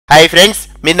Hi friends,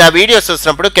 మీరు నా videos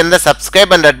చూసినప్పుడు కింద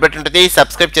సబ్స్క్రైబ్ అని రెడ్ బటన్ ఉంటుంది,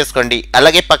 సబ్స్క్రైబ్ చేసుకోండి.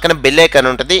 అలాగే పక్కన బెల్ ఐకాన్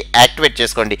ఉంటుంది, యాక్టివేట్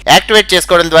చేసుకోండి. యాక్టివేట్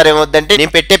చేసుకోవడం ద్వారా ఏమవుతుందంటే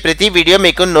నేను పెట్టే ప్రతి వీడియో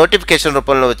మీకు నోటిఫికేషన్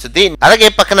రూపంలో వస్తుంది. అలాగే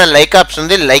పక్కన లైక్ ఆప్షన్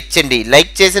ఉంది, లైక్ చేయండి.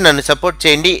 లైక్ చేసి నన్ను సపోర్ట్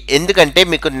చేయండి. ఎందుకంటే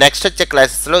మీకు నెక్స్ట్ వచ్చే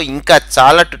క్లాసెస్ లో ఇంకా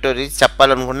చాలా ట్యుటోరియల్స్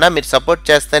చెప్పాలనుకున్నా మీరు సపోర్ట్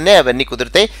చేస్తేనే అవన్నీ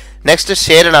కుదురుతాయి. నెక్స్ట్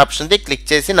షేర్ అనే ఆప్షన్ ఉంది,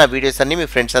 క్లిక్ చేసి నా వీడియోస్ అన్ని మీ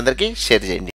ఫ్రెండ్స్ అందరికీ షేర్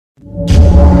చేయండి.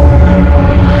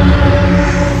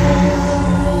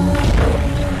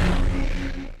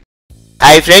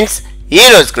 హాయ్ ఫ్రెండ్స్, ఈ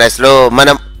రోజు క్లాస్ లో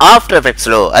మనం ఆఫ్టర్ ఎఫెక్ట్స్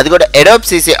లో, అది కూడా అడోబ్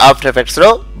సిసి ఆఫ్టర్ ఎఫెక్ట్స్ లో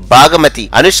Bhagamathi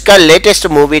Anushka latest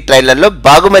movie trailer లో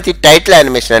భాగమతి టైటిల్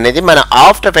యానిమేషన్ అనేది మన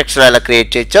ఆఫ్టర్ ఎఫెక్ట్స్ లో ఎలా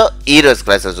క్రియేట్ చేయొచ్చో ఈ రోజు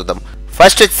క్లాస్ లో చూద్దాం.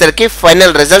 ఫస్ట్ వచ్చేసరికి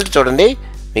ఫైనల్ రిజల్ట్ చూడండి.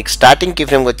 మీకు స్టార్టింగ్ కీ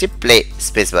ఫ్రేమ్ వచ్చి ప్లే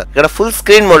స్పేస్ బార్. ఇక్కడ ఫుల్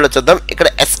స్క్రీన్ మోడ్ లో చూద్దాం. ఇక్కడ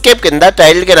ఎస్కేప్ కింద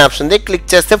టైటిల్ కి ఆప్షన్ ఉంది, క్లిక్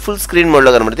చేస్తే ఫుల్ స్క్రీన్ మోడ్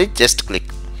లో కనబడుతుంది. Just click.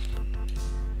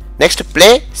 Next play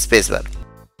space bar.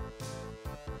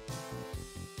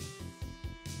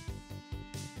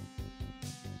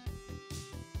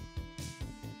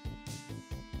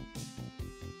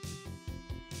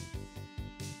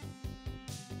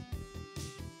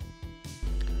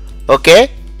 Okay,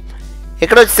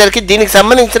 ఇక్కడ వచ్చేసరికి దీనికి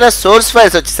సంబంధించిన సోర్స్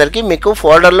ఫైల్స్ వచ్చేసరికి మీకు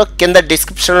ఫోల్డర్లో కింద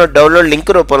డిస్క్రిప్షన్లో డౌన్లోడ్ లింక్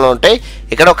రూపంలో ఉంటాయి.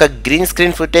 ఇక్కడ ఒక గ్రీన్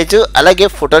స్క్రీన్ ఫుటేజ్, అలాగే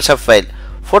Photoshop file.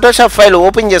 Photoshop file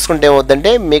open చేసుకుంటే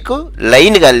ఏమవుతుందంటే మీకు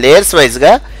లైన్గా లేయర్స్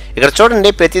వైజ్గా ఇక్కడ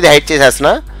చూడండి ప్రతిదీ హైడ్ చేసేసిన.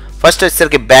 ఫస్ట్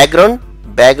వచ్చేసరికి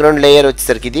బ్యాక్గ్రౌండ్ లేయర్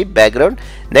వచ్చేసరికి ఇది బ్యాక్గ్రౌండ్.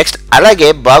 నెక్స్ట్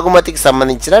అలాగే భాగమతికి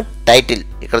సంబంధించిన టైటిల్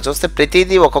ఇక్కడ చూస్తే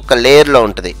ప్రతిదీ ఒక్కొక్క లేయర్లో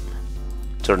ఉంటుంది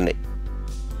చూడండి.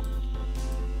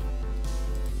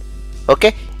 ఓకే,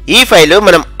 ఈ ఫైల్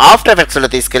మనం ఆఫ్టర్ ఎఫెక్ట్స్లో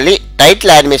తీసుకెళ్ళి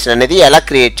టైటిల్ యానిమేషన్ అనేది ఎలా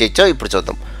క్రియేట్ చేయొచ్చో ఇప్పుడు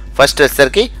చూద్దాం. ఫస్ట్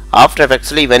వచ్చేసరికి ఆఫ్టర్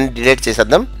ఎఫెక్ట్స్లో ఇవన్నీ డిలీట్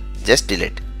చేసేద్దాం. Just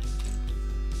delete.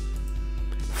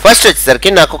 ఫస్ట్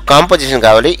వచ్చేసరికి నాకు కాంపోజిషన్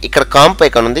కావాలి. ఇక్కడ కాంప్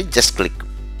ఐకాన్ ఉంది, జస్ట్ క్లిక్.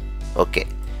 ఓకే,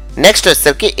 నెక్స్ట్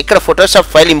వచ్చేసరికి ఇక్కడ ఫోటోషాప్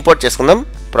ఫైల్ ఇంపోర్ట్ చేసుకుందాం.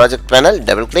 Project panel,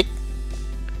 double click,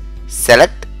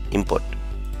 select, import.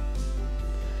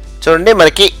 చూడండి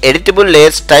మనకి ఎడిటబుల్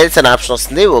లేయర్ స్టైల్స్ అనే ఆప్షన్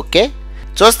వస్తుంది. ఓకే,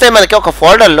 చూస్తే మనకి ఒక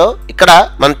ఫోల్డర్లో ఇక్కడ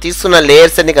మనం తీసుకున్న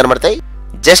లేయర్స్ అన్ని కనబడతాయి.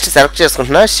 జస్ట్ సెలెక్ట్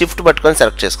చేసుకుంటున్నా, షిఫ్ట్ పట్టుకొని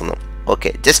సెలెక్ట్ చేసుకుందాం. Okay,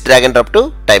 just drag and drop to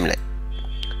time line.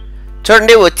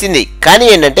 చూడండి వచ్చింది. కానీ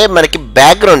ఏంటంటే మనకి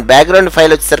బ్యాక్గ్రౌండ్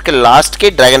ఫైల్ వచ్చేసరికి లాస్ట్కి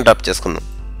డ్రాగ్ అండ్ డ్రాప్ చేసుకుందాం.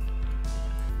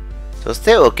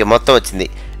 చూస్తే ఓకే మొత్తం వచ్చింది.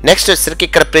 నెక్స్ట్ వచ్చేసరికి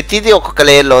ఇక్కడ ప్రతిదీ ఒక్కొక్క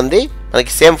లేయర్లో ఉంది.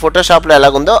 మనకి సేమ్ ఫోటోషాప్లో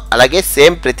ఎలాగుందో అలాగే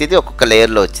సేమ్ ప్రతిదీ ఒక్కొక్క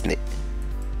లేయర్లో వచ్చింది.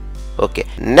 ఓకే,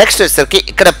 నెక్స్ట్ వచ్చేసరికి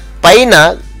ఇక్కడ పైన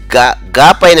గా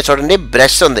పైన చూడండి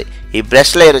బ్రష్ ఉంది. ఈ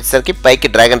బ్రష్ లేయర్ వచ్చేసరికి పైకి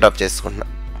డ్రాగ్ అండ్ డ్రాప్ చేసుకుంటున్నా.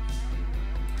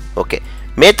 ఓకే,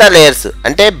 మిగతా లేయర్స్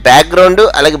అంటే బ్యాక్గ్రౌండ్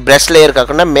అలాగే బ్రష్ లేయర్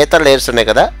కాకుండా మిగతా లేయర్స్ ఉన్నాయి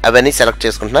కదా, అవన్నీ సెలెక్ట్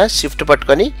చేసుకుంటున్నా. షిఫ్ట్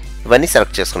పట్టుకొని ఇవన్నీ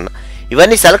సెలెక్ట్ చేసుకున్నా.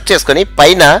 ఇవన్నీ సెలెక్ట్ చేసుకొని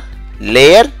పైన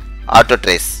లేయర్ ఆటో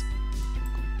ట్రేస్.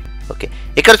 ఓకే,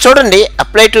 ఇక్కడ చూడండి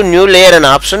అప్లై టు న్యూ లేయర్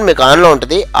అనే ఆప్షన్ మీకు ఆన్లో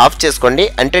ఉంటుంది. ఆఫ్ చేసుకోండి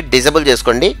అంటే డిజబుల్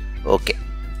చేసుకోండి. ఓకే,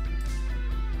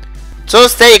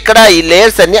 చూస్తే ఇక్కడ ఈ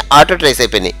లేయర్స్ అన్ని ఆటో ట్రేస్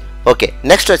అయిపోయినాయి. ఓకే,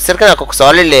 నెక్స్ట్ వచ్చేసరికి నాకు ఒక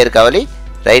సాలిడ్ లేయర్ కావాలి.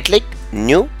 Right click,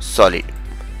 new solid.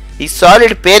 ఈ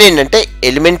సాలిడ్ పేరు ఏంటంటే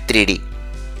ఎలిమెంట్ 3D.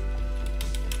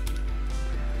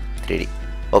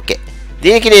 ఓకే,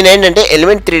 దీనికి నేను ఏంటంటే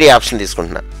ఎలిమెంట్ 3D ఆప్షన్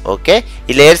తీసుకుంటున్నా. ఓకే,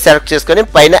 ఈ లేయర్ సెలెక్ట్ చేసుకొని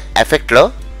పైన ఎఫెక్ట్లో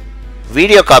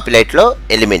వీడియో కాపీలైట్లో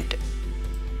ఎలిమెంట్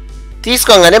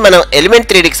తీసుకోగానే మనం ఎలిమెంట్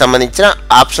 3Dకి సంబంధించిన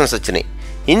ఆప్షన్స్ వచ్చినాయి.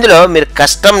 ఇందులో మీరు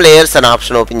కస్టమ్ లేయర్స్ అనే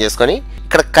ఆప్షన్ ఓపెన్ చేసుకొని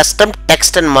ఇక్కడ కస్టమ్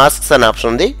టెక్స్ట్ అండ్ మాస్క్స్ అనే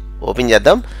ఆప్షన్ ఉంది, ఓపెన్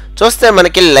చేద్దాం. చూస్తే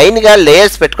మనకి లైన్గా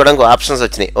లేయర్స్ పెట్టుకోవడానికి ఆప్షన్స్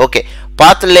వచ్చినాయి. ఓకే,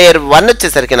 పాత్ లేయర్ 1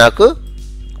 వచ్చేసరికి నాకు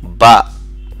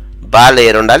బా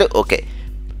లేయర్ ఉండాలి. ఓకే,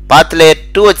 పాత్ లేయర్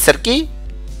 2 వచ్చేసరికి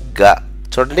గా.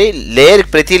 చూడండి లేయర్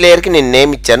ప్రతి లేయర్కి నేను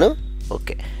నేమ్ ఇచ్చాను.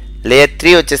 ఓకే, లేయర్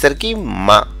 3 వచ్చేసరికి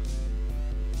మా.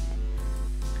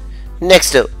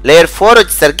 నెక్స్ట్ లేయర్ 4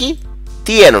 వచ్చేసరికి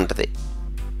తి అని ఉంటుంది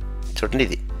చూడండి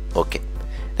ఇది. ఓకే,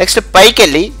 నెక్స్ట్ పైకి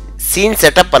వెళ్ళి సీన్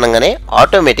సెటప్ అనగానే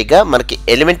ఆటోమేటిక్గా మనకి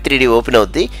ఎలిమెంట్ 3D ఓపెన్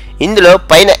అవుద్ది. ఇందులో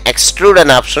పైన ఎక్స్ట్రూడ్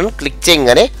అనే ఆప్షన్ క్లిక్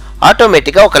చేయగానే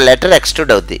ఆటోమేటిక్గా ఒక లెటర్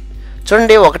ఎక్స్ట్రూడ్ అవుద్ది.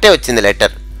 చూడండి ఒకటే వచ్చింది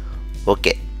లెటర్.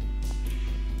 ఓకే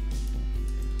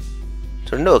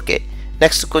చూడండి. ఓకే,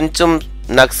 నెక్స్ట్ కొంచెం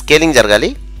నాకు స్కేలింగ్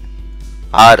జరగాలి.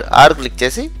 ఆర్ క్లిక్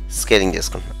చేసి స్కేలింగ్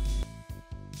చేసుకుంటున్నాను.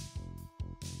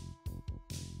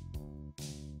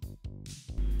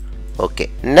 ఓకే,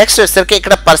 నెక్స్ట్ వచ్చేసరికి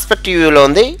ఇక్కడ పర్స్పెక్టివ్ వ్యూలో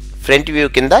ఉంది. ఫ్రంట్ వ్యూ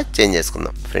కింద చేంజ్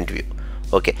చేసుకుందాం, ఫ్రంట్ వ్యూ.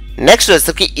 ఓకే, నెక్స్ట్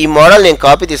వచ్చేసరికి ఈ మోడల్ నేను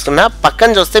కాపీ తీసుకున్నా. పక్కన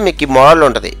చూస్తే మీకు ఈ మోడల్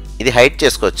ఉంటుంది, ఇది హైడ్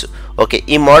చేసుకోవచ్చు. ఓకే,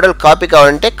 ఈ మోడల్ కాపీ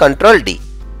కావాలంటే కంట్రోల్ డి.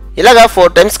 ఇలాగా 4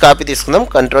 టైమ్స్ కాపీ తీసుకుందాం.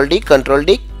 Control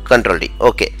D.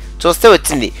 ఓకే, చూస్తే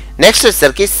వచ్చింది. నెక్స్ట్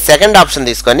వచ్చేసరికి సెకండ్ ఆప్షన్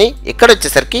తీసుకొని ఇక్కడ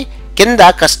వచ్చేసరికి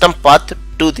కింద కస్టమ్ పాత్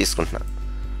 2 తీసుకుంటున్నాను.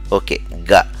 Okay,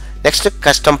 next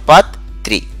custom path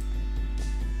 3.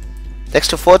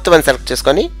 Next fourth one select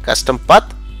చేసుకొని కస్టమ్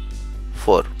పాత్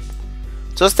 4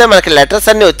 చూస్తే మనకి లెటర్స్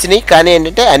అన్నీ వచ్చినాయి, కానీ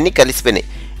ఏంటంటే అన్నీ కలిసిపోయినాయి.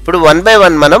 ఇప్పుడు 1 బై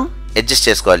 1 మనం అడ్జస్ట్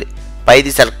చేసుకోవాలి.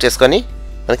 పైది సెలెక్ట్ చేసుకొని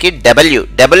మనకి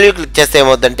డబ్ల్యూ క్లిక్ చేస్తే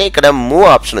ఏమవుతుందంటే ఇక్కడ మూవ్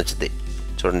ఆప్షన్ వచ్చింది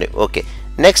చూడండి. ఓకే,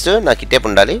 నెక్స్ట్ నాకు ఇటేపు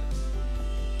ఉండాలి.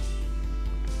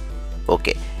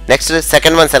 Okay, next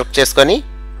second one select చేసుకొని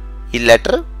ఈ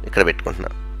లెటర్ ఇక్కడ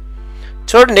పెట్టుకుంటున్నాను.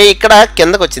 చూడండి ఇక్కడ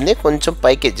కిందకు వచ్చింది, కొంచెం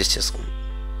పైకి అడ్జస్ట్ చేసుకుందాం.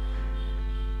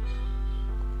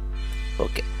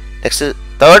 ఓకే, నెక్స్ట్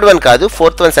థర్డ్ వన్ కాదు,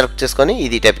 ఫోర్త్ వన్ సెలెక్ట్ చేసుకొని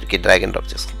ఇది టైప్కి డ్రాగ్ అండ్ డ్రాప్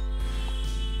చేసుకుందాం.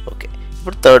 ఓకే,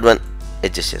 ఇప్పుడు థర్డ్ వన్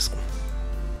అడ్జస్ట్ చేసుకుందాం.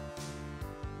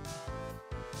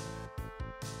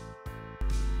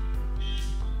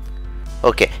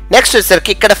 ఓకే, నెక్స్ట్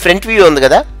వచ్చేసరికి ఇక్కడ ఫ్రంట్ వ్యూ ఉంది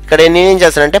కదా, ఇక్కడ నేనేం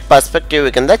చేస్తానంటే పర్స్పెక్టివ్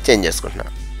కింద చేంజ్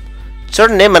చేసుకుంటున్నాను.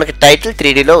 చూడండి మనకి టైటిల్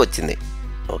 3Dలో వచ్చింది.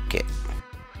 ఓకే,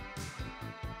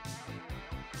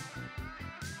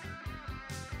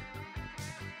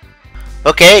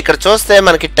 ఓకే ఇక్కడ చూస్తే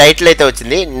మనకి టైటిల్ అయితే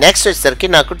వచ్చింది. నెక్స్ట్ వచ్చేసరికి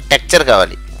నాకు టెక్చర్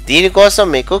కావాలి. దీనికోసం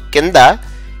మీకు కింద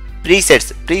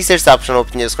ప్రీసెట్స్ ఆప్షన్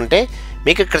ఓపెన్ చేసుకుంటే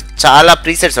మీకు ఇక్కడ చాలా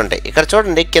ప్రీసెట్స్ ఉంటాయి. ఇక్కడ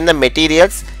చూడండి కింద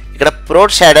మెటీరియల్స్, ఇక్కడ ప్రో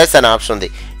షాడోస్ అనే ఆప్షన్ ఉంది.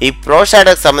 ఈ ప్రో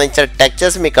షాడోకి సంబంధించిన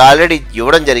టెక్చర్స్ మీకు ఆల్రెడీ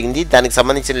ఇవ్వడం జరిగింది. దానికి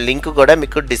సంబంధించిన లింక్ కూడా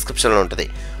మీకు డిస్క్రిప్షన్లో ఉంటుంది.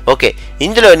 ఓకే,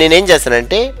 ఇందులో నేనేం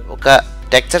చేస్తానంటే ఒక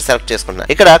టెక్చర్ సెలెక్ట్ చేసుకున్నాను.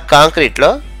 ఇక్కడ కాంక్రీట్లో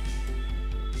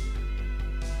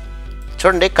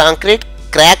చూడండి కాంక్రీట్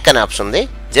క్రాక్ అనే ఆప్షన్ ఉంది.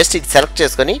 జస్ట్ ఇది సెలెక్ట్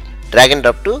చేసుకొని డ్రాగ్ అండ్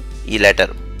డ్రాప్ టు ఈ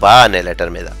లెటర్ బా అనే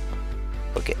లెటర్ మీద.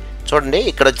 ఓకే, చూడండి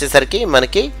ఇక్కడ వచ్చేసరికి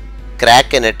మనకి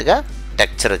క్రాక్ అనేట్టుగా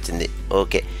టెక్చర్ వచ్చింది.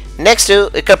 ఓకే, నెక్స్ట్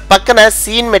ఇక్కడ పక్కన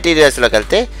సీన్ మెటీరియల్స్లోకి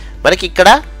వెళ్తే మనకి ఇక్కడ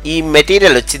ఈ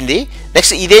మెటీరియల్ వచ్చింది.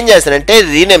 నెక్స్ట్ ఇదేం చేస్తానంటే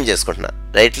రీనేమ్ చేసుకుంటున్నా.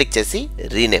 రైట్ క్లిక్ చేసి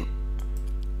రీనేమ్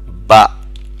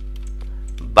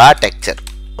బా టెక్చర్.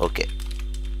 Okay,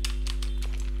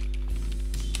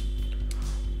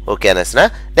 okay అనేసిన.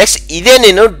 నెక్స్ట్ ఇదే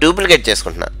నేను డూప్లికేట్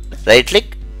చేసుకుంటున్నా. Right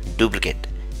click duplicate.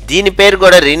 దీని పేరు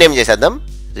కూడా రీనేమ్ చేసేద్దాం.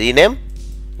 రీనేమ్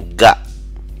గా.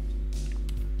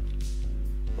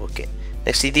 ఓకే,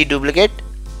 నెక్స్ట్ ఇది డూప్లికేట్.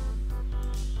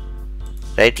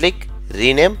 రైట్ క్లిక్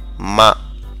రీనేమ్ మా.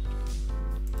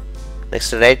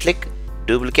 Next right click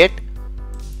duplicate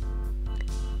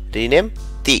rename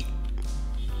తి.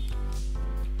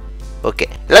 ఓకే,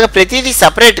 ఇలాగ ప్రతిదీ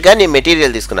సపరేట్గా నేను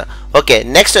మెటీరియల్ తీసుకున్నా. ఓకే,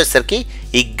 నెక్స్ట్ వచ్చేసరికి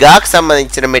ఈ గాకి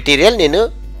సంబంధించిన మెటీరియల్ నేను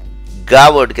గా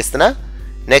వర్డ్కి ఇస్తున్నా.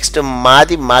 నెక్స్ట్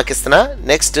మాకి ఇస్తున్నా.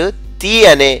 నెక్స్ట్ తి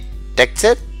అనే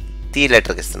టెక్చర్ తి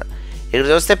లెటర్కి ఇస్తున్నా. ఇక్కడ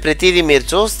చూస్తే ప్రతిదీ మీరు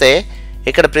చూస్తే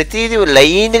ఇక్కడ ప్రతిదీ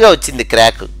లైన్గా వచ్చింది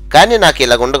క్రాక్, కానీ నాకు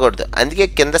ఇలాగ ఉండకూడదు, అందుకే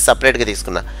కింద సపరేట్గా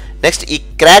తీసుకున్నా. నెక్స్ట్ ఈ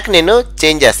క్రాక్ నేను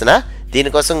చేంజ్ చేస్తున్నా.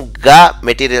 దీనికోసం గా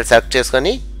మెటీరియల్ సెలెక్ట్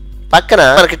చేసుకొని పక్కన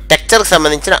మనకి టెక్చర్కి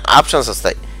సంబంధించిన ఆప్షన్స్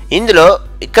వస్తాయి. ఇందులో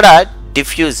ఇక్కడ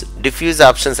డిఫ్యూజ్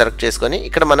ఆప్షన్ సెలెక్ట్ చేసుకొని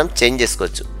ఇక్కడ మనం చేంజ్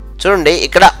చేసుకోవచ్చు. చూడండి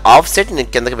ఇక్కడ ఆఫ్ సెట్ నేను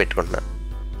కిందకి పెట్టుకుంటున్నాను.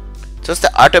 చూస్తే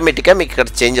ఆటోమేటిక్గా మీకు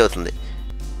ఇక్కడ చేంజ్ అవుతుంది.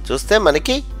 చూస్తే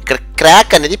మనకి ఇక్కడ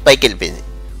క్రాక్ అనేది పైకి వెళ్ళిపోయింది.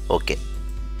 ఓకే,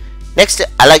 నెక్స్ట్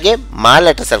అలాగే మా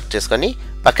లెటర్ సెలెక్ట్ చేసుకొని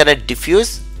పక్కన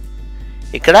డిఫ్యూజ్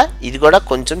ఇక్కడ ఇది కూడా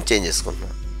కొంచెం చేంజ్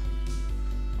చేసుకుంటున్నాను.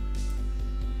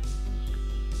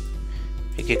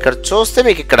 మీకు ఇక్కడ చూస్తే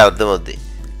మీకు ఇక్కడ అర్థమవుద్ది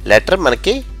లెటర్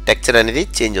మనకి టెక్చర్ అనేది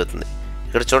చేంజ్ అవుతుంది.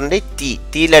 ఇక్కడ చూడండి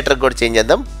టీ లెటర్ కూడా చేంజ్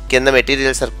చేద్దాం. కింద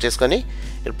మెటీరియల్ సెలెక్ట్ చేసుకొని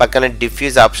ఇక్కడ పక్కన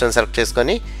డిఫ్యూజ్ ఆప్షన్ సెలెక్ట్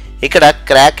చేసుకొని ఇక్కడ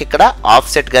క్రాక్ ఇక్కడ ఆఫ్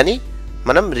సెట్ కానీ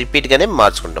మనం రిపీట్గానే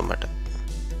మార్చుకుంటాం అన్నమాట.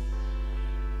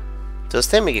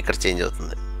 చూస్తే మీకు ఇక్కడ చేంజ్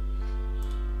అవుతుంది.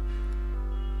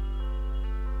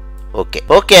 ఓకే,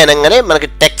 ఓకే అనగానే మనకి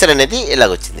టెక్చర్ అనేది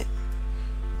ఇలాగొచ్చింది.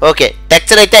 ఓకే,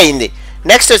 టెక్చర్ అయితే అయింది.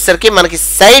 నెక్స్ట్ వచ్చేసరికి మనకి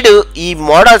సైడ్ ఈ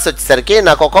మోడల్స్ వచ్చేసరికి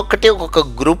నాకు ఒక్కొక్కటి ఒక్కొక్క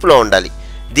గ్రూప్లో ఉండాలి.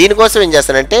 దీనికోసం ఏం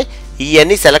చేస్తానంటే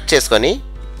ఇవన్నీ సెలెక్ట్ చేసుకొని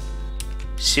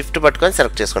షిఫ్ట్ పట్టుకొని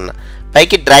సెలెక్ట్ చేసుకున్నా,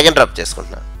 పైకి డ్రాగ్ అండ్ డ్రాప్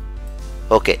చేసుకుంటున్నా.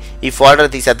 ఓకే, ఈ ఫోల్డర్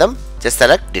తీసేద్దాం. Just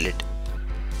select delete.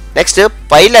 నెక్స్ట్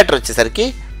పై లెటర్ వచ్చేసరికి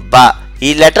బా.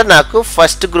 ఈ లెటర్ నాకు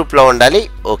ఫస్ట్ గ్రూప్లో ఉండాలి.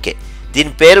 ఓకే,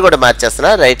 దీని పేరు కూడా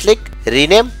మార్చేస్తున్నా. రైట్ క్లిక్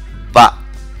రీనేమ్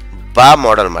బా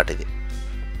మోడల్ అన్నమాట ఇది.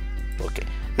 ఓకే,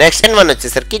 నెక్స్ట్ వన్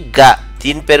వచ్చేసరికి గా.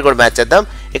 దీని పేరు కూడా మ్యాచ్ చేద్దాం.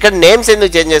 ఇక్కడ నేమ్స్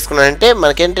ఎందుకు చేంజ్ చేసుకున్నానంటే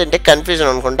మనకేంటంటే కన్ఫ్యూజన్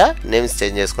అనుకుంటా నేమ్స్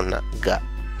చేంజ్ చేసుకున్నా. గా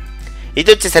ఇది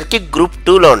వచ్చేసరికి గ్రూప్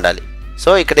 2లో ఉండాలి. సో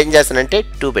ఇక్కడ ఏం చేస్తానంటే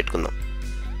 2 పెట్టుకుందాం.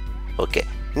 ఓకే,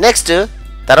 నెక్స్ట్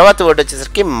తర్వాత వర్డ్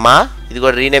వచ్చేసరికి మా. ఇది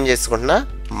కూడా రీనేమ్ చేసుకుంటున్నా.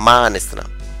 మా అని ఇస్తున్నా.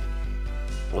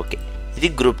 ఓకే, ఇది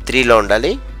గ్రూప్ 3లో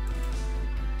ఉండాలి.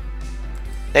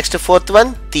 నెక్స్ట్ ఫోర్త్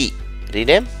వన్ తి.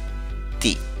 రీనేమ్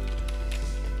తి.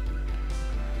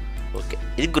 ఓకే,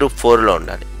 ఇది గ్రూప్ 4లో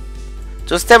ఉండాలి.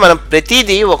 చూస్తే మనం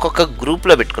ప్రతిదీ ఒక్కొక్క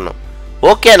గ్రూప్లో పెట్టుకున్నాం.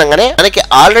 ఓకే అనగానే మనకి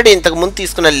ఆల్రెడీ ఇంతకు ముందు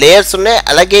తీసుకున్న లేయర్స్ ఉన్నాయి,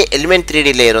 అలాగే ఎలిమెంట్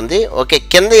 3D లేయర్ ఉంది. ఓకే,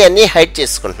 కింద అన్నీ హైడ్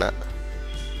చేసుకుంటున్నా.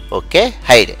 Okay,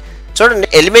 hide. చూడండి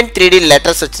ఎలిమెంట్ 3D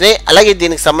లెటర్స్ వచ్చినాయి. అలాగే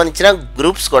దీనికి సంబంధించిన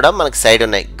గ్రూప్స్ కూడా మనకి సైడ్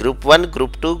ఉన్నాయి. Group 1,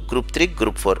 group 2, group 3,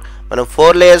 group 4. మనం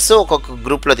 4 లేయర్స్ ఒక్కొక్క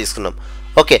గ్రూప్లో తీసుకున్నాం.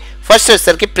 ఓకే, ఫస్ట్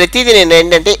వచ్చేసరికి ప్రతిదీ నేను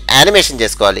ఏంటంటే యానిమేషన్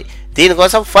చేసుకోవాలి.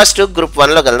 దీనికోసం ఫస్ట్ గ్రూప్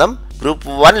 1లోకి వెళ్దాం. గ్రూప్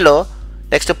 1లో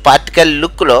నెక్స్ట్ పార్టికల్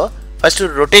లుక్లో ఫస్ట్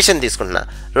రొటేషన్ తీసుకుంటున్నా.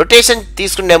 రొటేషన్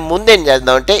తీసుకునే ముందు ఏం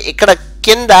చేద్దామంటే ఇక్కడ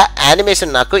కింద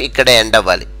యానిమేషన్ నాకు ఇక్కడే ఎండ్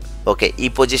అవ్వాలి. ఓకే, ఈ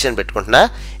పొజిషన్ పెట్టుకుంటున్నా.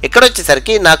 ఇక్కడ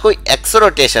వచ్చేసరికి నాకు ఎక్స్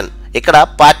రొటేషన్, ఇక్కడ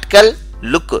పార్టికల్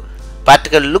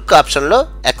లుక్ ఆప్షన్లో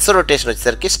ఎక్స్ రొటేషన్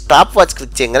వచ్చేసరికి స్టాప్ వాచ్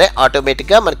క్లిక్ చేయగానే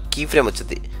ఆటోమేటిక్గా మనకి కీ ఫ్రేమ్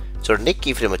వచ్చింది. చూడండి,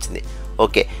 కీ ఫ్రేమ్ వచ్చింది.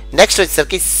 ఓకే, నెక్స్ట్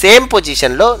వచ్చేసరికి సేమ్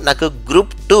పొజిషన్లో నాకు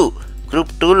గ్రూప్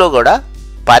 2లో కూడా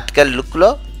పార్టికల్ లుక్లో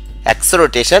ఎక్స్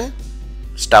రొటేషన్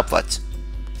స్టాప్ వాచ్,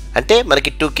 అంటే మనకి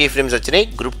 2 కీ ఫ్రేమ్స్ వచ్చినాయి.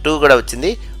 గ్రూప్ 2 కూడా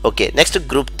వచ్చింది. Okay, next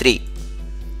group 3,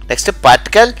 next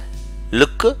particle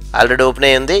look already open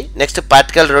అయ్యి ఉంది. Next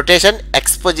particle rotation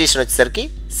X position వచ్చేసరికి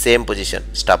same position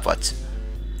stop watch.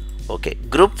 Okay,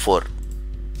 group 4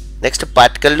 next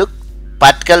particle look,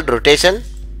 particle rotation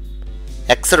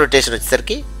X rotation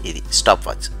వచ్చేసరికి ఇది స్టాప్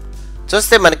వాచ్.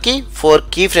 చూస్తే మనకి 4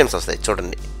 కీ ఫ్రేమ్స్ వస్తాయి.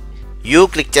 చూడండి, యూ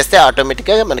క్లిక్ చేస్తే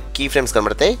ఆటోమేటిక్గా మనకి కీ ఫ్రేమ్స్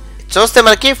కనబడతాయి. చూస్తే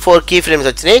మనకి 4 కీ ఫ్రేమ్స్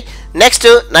వచ్చినాయి. నెక్స్ట్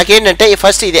నాకేంటంటే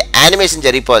ఫస్ట్ ఇది యానిమేషన్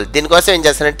జరిగిపోవాలి. దీనికోసం ఏం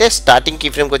చేస్తానంటే స్టార్టింగ్ కీ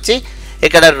ఫ్రేమ్కి వచ్చి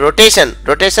ఇక్కడ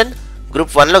రొటేషన్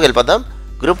గ్రూప్ 1లోకి వెళ్ళిపోదాం.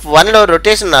 గ్రూప్ 1లో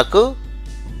రొటేషన్ నాకు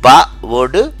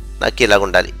వర్డ్ నాకు ఇలాగ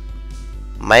ఉండాలి,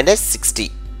 -60.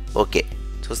 ఓకే,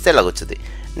 చూస్తే ఇలాగ వచ్చింది.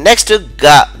 నెక్స్ట్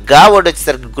గా వర్డ్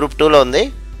వచ్చేసరికి గ్రూప్ 2లో ఉంది.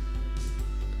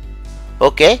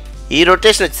 ఓకే, ఈ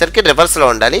రొటేషన్ వచ్చేసరికి రివర్స్లో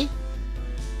ఉండాలి,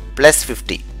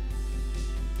 +50.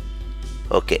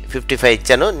 ఓకే, 55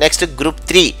 ఇచ్చాను. నెక్స్ట్ గ్రూప్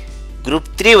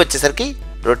 3 వచ్చేసరికి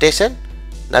రొటేషన్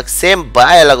నాకు సేమ్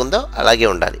ఎలాగుందో అలాగే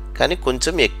ఉండాలి, కానీ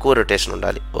కొంచెం ఎక్కువ రొటేషన్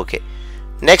ఉండాలి. Okay,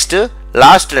 next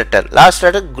last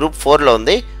letter group 4లో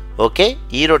ఉంది. ఓకే,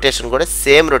 ఈ రొటేషన్ కూడా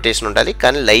సేమ్ రొటేషన్ ఉండాలి,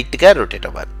 కానీ లైట్గా రొటేట్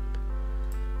అవ్వాలి.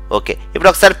 ఓకే, ఇప్పుడు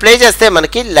ఒకసారి ప్లే చేస్తే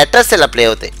మనకి లెటర్స్ ఎలా ప్లే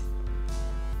అవుతాయి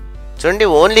చూడండి.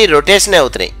 ఓన్లీ రొటేషనే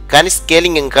అవుతున్నాయి, కానీ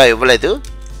స్కేలింగ్ ఇంకా ఇవ్వలేదు.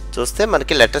 చూస్తే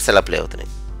మనకి లెటర్స్ ఎలా ప్లే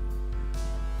అవుతున్నాయి,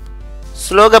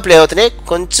 స్లోగా ప్లే అవుతున్నాయి.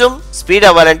 కొంచెం స్పీడ్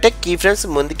అవ్వాలంటే కీ ఫ్రేమ్స్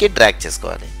ముందుకి డ్రాగ్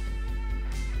చేసుకోవాలి.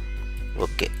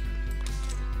 ఓకే,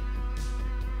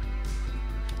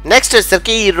 నెక్స్ట్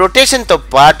వచ్చేసరికి ఈ రొటేషన్తో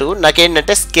పాటు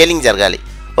నాకేంటంటే స్కేలింగ్ జరగాలి.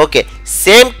 ఓకే,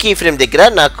 సేమ్ కీ ఫ్రేమ్ దగ్గర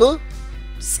నాకు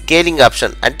స్కేలింగ్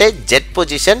ఆప్షన్ అంటే జెడ్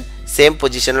పొజిషన్ సేమ్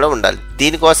పొజిషన్లో ఉండాలి.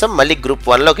 దీనికోసం మళ్ళీ గ్రూప్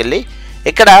 1లోకి వెళ్ళి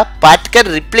ఇక్కడ పార్టికల్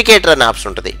రిప్లికేటర్ అనే ఆప్షన్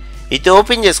ఉంటుంది. ఇది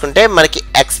ఓపెన్ చేసుకుంటే మనకి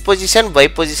X position, why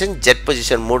position, Z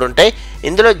position 3 ఉంటాయి.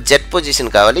 ఇందులో జెడ్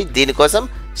పొజిషన్ కావాలి. దీనికోసం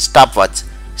స్టాప్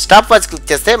వాచ్ క్లిక్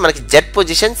చేస్తే మనకి జెడ్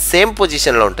పొజిషన్ సేమ్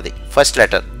పొజిషన్లో ఉంటుంది. First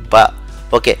letter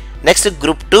okay, next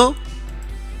group 2,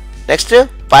 next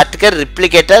particle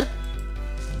రిప్లికేటర్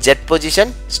Z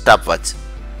position stop watch,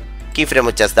 key frame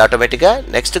వచ్చేస్తుంది ఆటోమేటిక్గా.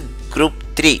 Next group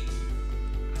 3,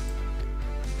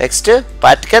 next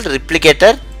particle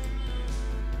రిప్లికేటర్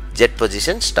Z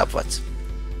position stop watch.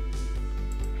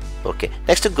 Okay,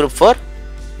 next group 4,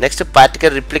 next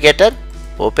particle రిప్లికేటర్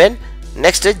open,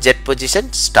 next Z position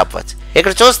stop watch.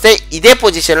 ఇక్కడ చూస్తే ఇదే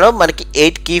పొజిషన్లో మనకి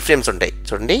 8 key frames ఉంటాయి.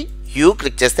 చూడండి, you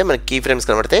click చేస్తే మనకి కీ ఫ్రేమ్స్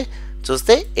కనబడతాయి.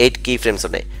 చూస్తే 8 కీ ఫ్రేమ్స్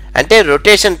ఉన్నాయి, అంటే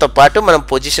రొటేషన్తో పాటు మనం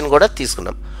పొజిషన్ కూడా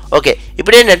తీసుకున్నాం. ఓకే,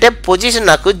 ఇప్పుడు ఏంటంటే పొజిషన్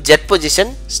నాకు జెడ్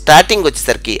పొజిషన్ స్టార్టింగ్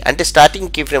వచ్చేసరికి, అంటే స్టార్టింగ్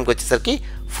కీ ఫ్రేమ్కి వచ్చేసరికి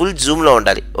ఫుల్ జూమ్లో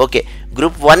ఉండాలి. ఓకే,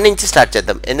 గ్రూప్ 1 నుంచి స్టార్ట్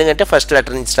చేద్దాం, ఎందుకంటే ఫస్ట్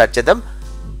లెటర్ నుంచి స్టార్ట్ చేద్దాం.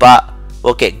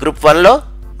 ఓకే, గ్రూప్ 1లో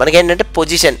మనకి ఏంటంటే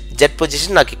పొజిషన్ జెడ్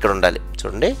పొజిషన్ నాకు ఇక్కడ ఉండాలి.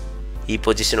 చూడండి, ఈ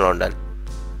పొజిషన్లో ఉండాలి.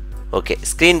 ఓకే,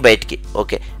 స్క్రీన్ బయటికి.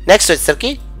 ఓకే, నెక్స్ట్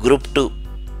వచ్చేసరికి గ్రూప్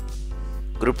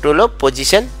 2లో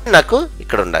పొజిషన్ నాకు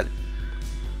ఇక్కడ ఉండాలి.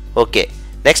 Okay,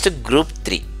 next group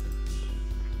 3,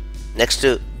 next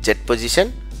Z position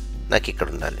నాకు ఇక్కడ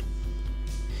ఉండాలి.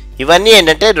 ఇవన్నీ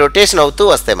ఏంటంటే రొటేషన్ అవుతూ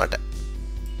వస్తాయన్నమాట.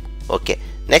 Okay,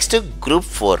 next group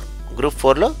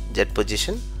 4లో Z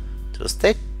position చూస్తే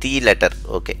టీ లెటర్.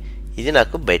 ఓకే, ఇది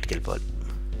నాకు బయటికి వెళ్ళిపోవాలి.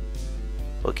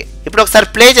 ఓకే, ఇప్పుడు ఒకసారి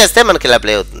ప్లే చేస్తే మనకి ఇలా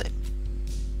ప్లే అవుతుంది.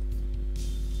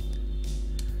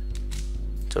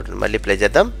 చూడండి, మళ్ళీ ప్లే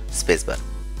చేద్దాం, స్పేస్ బార్.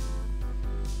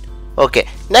 ఓకే,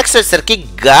 నెక్స్ట్ వచ్చేసరికి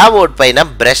గా వర్డ్ పైన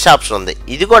బ్రష్ ఆప్షన్ ఉంది.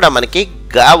 ఇది కూడా మనకి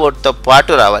గా వర్డ్తో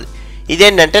పాటు రావాలి.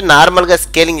 ఇదేంటంటే నార్మల్గా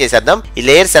స్కేలింగ్ చేసేద్దాం. ఈ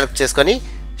లేయర్ సెలెక్ట్ చేసుకొని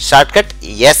షార్ట్ కట్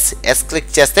ఎస్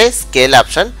క్లిక్ చేస్తే స్కేల్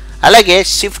ఆప్షన్, అలాగే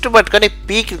షిఫ్ట్ పట్టుకొని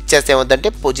పీ క్లిక్ చేస్తే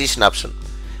ఏమవుతుందంటే పొజిషన్ ఆప్షన్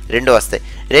 2 వస్తాయి.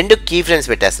 2 కీ ఫ్రేమ్స్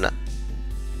పెట్టేస్తున్నా.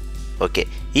 ఓకే,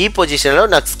 ఈ పొజిషన్లో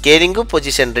నాకు స్కేలింగ్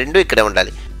పొజిషన్ 2 ఇక్కడే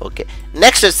ఉండాలి. ఓకే,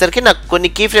 నెక్స్ట్ వచ్చేసరికి నాకు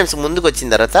కొన్ని కీ ఫ్రేమ్స్ ముందుకు వచ్చిన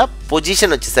తర్వాత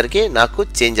పొజిషన్ వచ్చేసరికి నాకు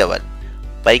చేంజ్ అవ్వాలి,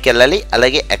 పైకి వెళ్ళాలి.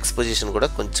 అలాగే ఎక్స్ పొజిషన్ కూడా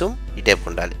కొంచెం ఈ టైప్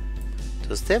ఉండాలి.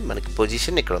 చూస్తే మనకి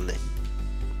పొజిషన్ ఇక్కడ ఉంది.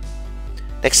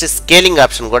 నెక్స్ట్ స్కేలింగ్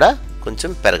ఆప్షన్ కూడా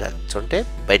కొంచెం పెరగాలి. చూడండి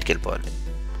బయటికి వెళ్ళిపోవాలి.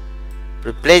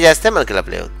 ఇప్పుడు ప్లే చేస్తే మనకి ఇలా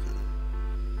ప్లే అవుతుంది.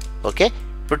 ఓకే,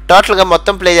 ఇప్పుడు టోటల్గా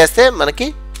మొత్తం ప్లే చేస్తే మనకి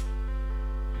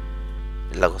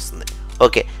ఇలాగ వస్తుంది.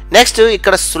 ఓకే, నెక్స్ట్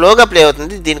ఇక్కడ స్లోగా ప్లే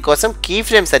అవుతుంది. దీనికోసం కీ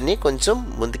ఫ్రేమ్స్ అన్ని కొంచెం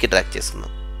ముందుకి డ్రాగ్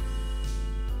చేసుకుందాం.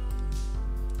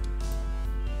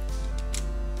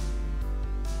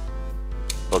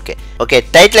 ఓకే ఓకే,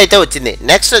 టైటిల్ అయితే వచ్చింది.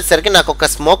 నెక్స్ట్ వచ్చేసరికి నాకు ఒక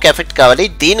స్మోక్ ఎఫెక్ట్ కావాలి.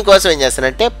 దీనికోసం ఏం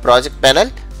చేస్తానంటే project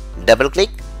panel, double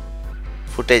click,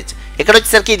 footage. ఇక్కడ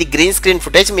వచ్చేసరికి ఇది గ్రీన్ స్క్రీన్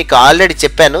ఫుటేజ్, మీకు ఆల్రెడీ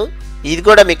చెప్పాను. ఇది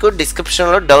కూడా మీకు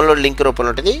డిస్క్రిప్షన్లో డౌన్లోడ్ లింక్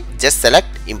రూపంలో ఉంటుంది. Just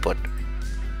select import.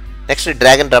 Next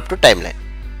drag and drop to time line.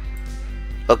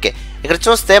 Okay, ఇక్కడ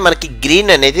చూస్తే మనకి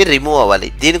గ్రీన్ అనేది రిమూవ్ అవ్వాలి.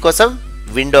 దీనికోసం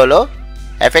విండోలో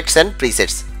ఎఫెక్ట్స్ అండ్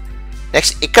ప్రీసెట్స్.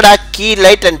 నెక్స్ట్ ఇక్కడ కీ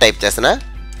లైట్ అని టైప్ చేస్తున్నా.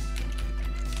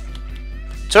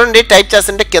 చూడండి టైప్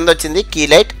చేస్తుంటే కింద వచ్చింది key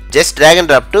light. Just drag and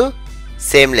drop to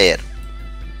same layer.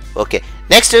 Okay,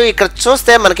 next ఇక్కడ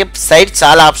చూస్తే మనకి సైడ్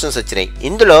చాలా ఆప్షన్స్ వచ్చినాయి.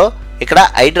 ఇందులో ఇక్కడ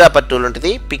ఐ డ్రాపర్ టూల్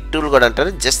ఉంటుంది, పిక్ టూల్ కూడా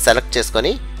అంటారు. జస్ట్ సెలెక్ట్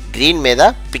చేసుకొని గ్రీన్ మీద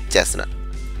పిక్ చేస్తున్నా.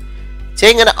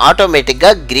 చేయగానే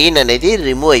ఆటోమేటిక్గా గ్రీన్ అనేది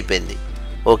రిమూవ్ అయిపోయింది.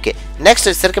 ఓకే, నెక్స్ట్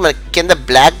వచ్చేసరికి మనకి కింద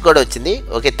బ్లాక్ కూడా వచ్చింది.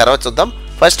 ఓకే, తర్వాత చూద్దాం.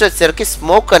 ఫస్ట్ వచ్చేసరికి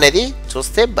స్మోక్ అనేది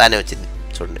చూస్తే బాగానే వచ్చింది.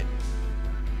 చూడండి.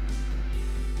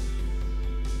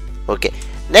 ఓకే,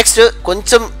 నెక్స్ట్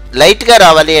కొంచెం లైట్గా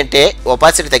రావాలి అంటే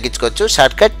ఒపాసిటీ తగ్గించుకోవచ్చు.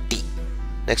 Shortcut tea.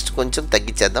 నెక్స్ట్ కొంచెం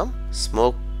తగ్గించేద్దాం.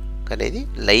 స్మోక్ అనేది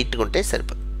లైట్గా ఉంటే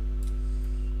సరిపోతుంది.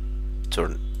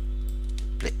 చూడండి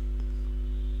ప్లే.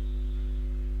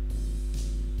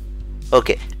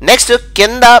 ఓకే, నెక్స్ట్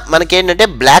కింద మనకి ఏంటంటే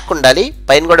బ్లాక్ ఉండాలి,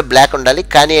 పైన కూడా బ్లాక్ ఉండాలి.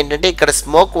 కానీ ఏంటంటే ఇక్కడ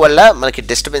స్మోక్ వల్ల మనకి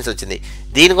డిస్టర్బెన్స్ వచ్చింది.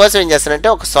 దీనికోసం ఏం చేస్తానంటే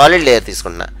ఒక సాలిడ్ లేయర్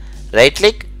తీసుకున్నా. Right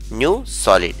click, new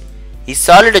solid. ఈ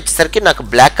సాలిడ్ వచ్చేసరికి నాకు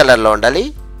బ్లాక్ కలర్లో ఉండాలి.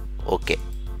 ఓకే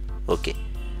ఓకే,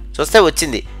 చూస్తే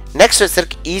వచ్చింది. నెక్స్ట్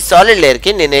వచ్చేసరికి ఈ సాలిడ్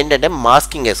లేయర్కి నేను ఏంటంటే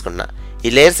మాస్కింగ్ వేసుకున్నా. ఈ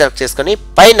లేయర్ సెలెక్ట్ చేసుకొని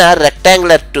పైన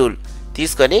రెక్టాంగులర్ టూల్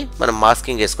తీసుకొని మనం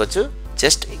మాస్కింగ్ వేసుకోవచ్చు.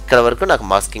 జస్ట్ ఇక్కడ వరకు నాకు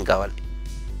మాస్కింగ్ కావాలి.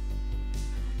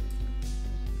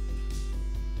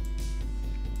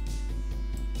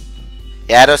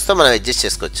 యారోస్తో మనం అడ్జస్ట్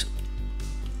చేసుకోవచ్చు.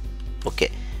 ఓకే,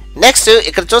 నెక్స్ట్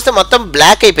ఇక్కడ చూస్తే మొత్తం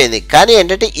బ్లాక్ అయిపోయింది. కానీ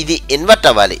ఏంటంటే ఇది ఇన్వర్ట్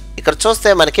అవ్వాలి. ఇక్కడ చూస్తే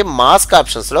మనకి మాస్క్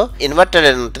ఆప్షన్స్లో ఇన్వర్టెడ్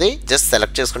అని ఉంటుంది. జస్ట్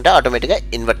సెలెక్ట్ చేసుకుంటే ఆటోమేటిక్గా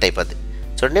ఇన్వర్ట్ అయిపోద్ది.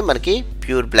 చూడండి మనకి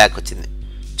ప్యూర్ బ్లాక్ వచ్చింది.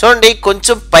 చూడండి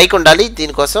కొంచెం పైకి ఉండాలి.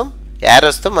 దీనికోసం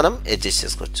యారోస్తో మనం అడ్జస్ట్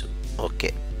చేసుకోవచ్చు. ఓకే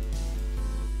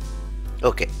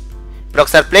ఓకే, ఇప్పుడు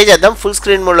ఒకసారి ప్లే చేద్దాం. ఫుల్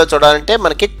స్క్రీన్ మోడ్లో చూడాలంటే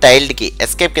మనకి టైల్డ్కి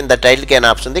ఎస్కేప్ కింద టైల్డ్కి అనే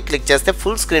ఆప్షన్ ఉంది. క్లిక్ చేస్తే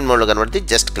ఫుల్ స్క్రీన్ మోడ్లో కనబడుతుంది.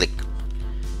 Just click.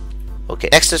 Okay,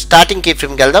 next starting key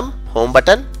ఫ్రేమ్కి వెళ్దాం. Home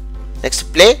button, next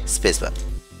play, space bar.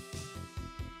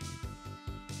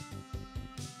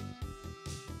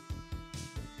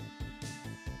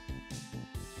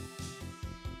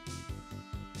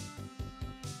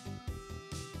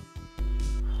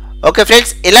 Okay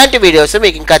friends, ఇలాంటి వీడియోస్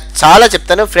మీకు ఇంకా చాలా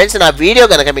చెప్తాను. ఫ్రెండ్స్, నా వీడియో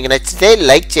కనుక మీకు నచ్చితే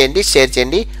లైక్ చేయండి, షేర్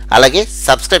చేయండి, అలాగే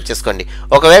సబ్స్క్రైబ్ చేసుకోండి.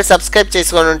 ఒకవేళ సబ్స్క్రైబ్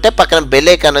చేసుకొని ఉంటే పక్కన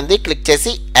బెల్ ఐకాన్ ఉంది, క్లిక్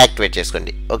చేసి యాక్టివేట్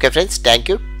చేసుకోండి. Okay friends, thank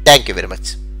you very much.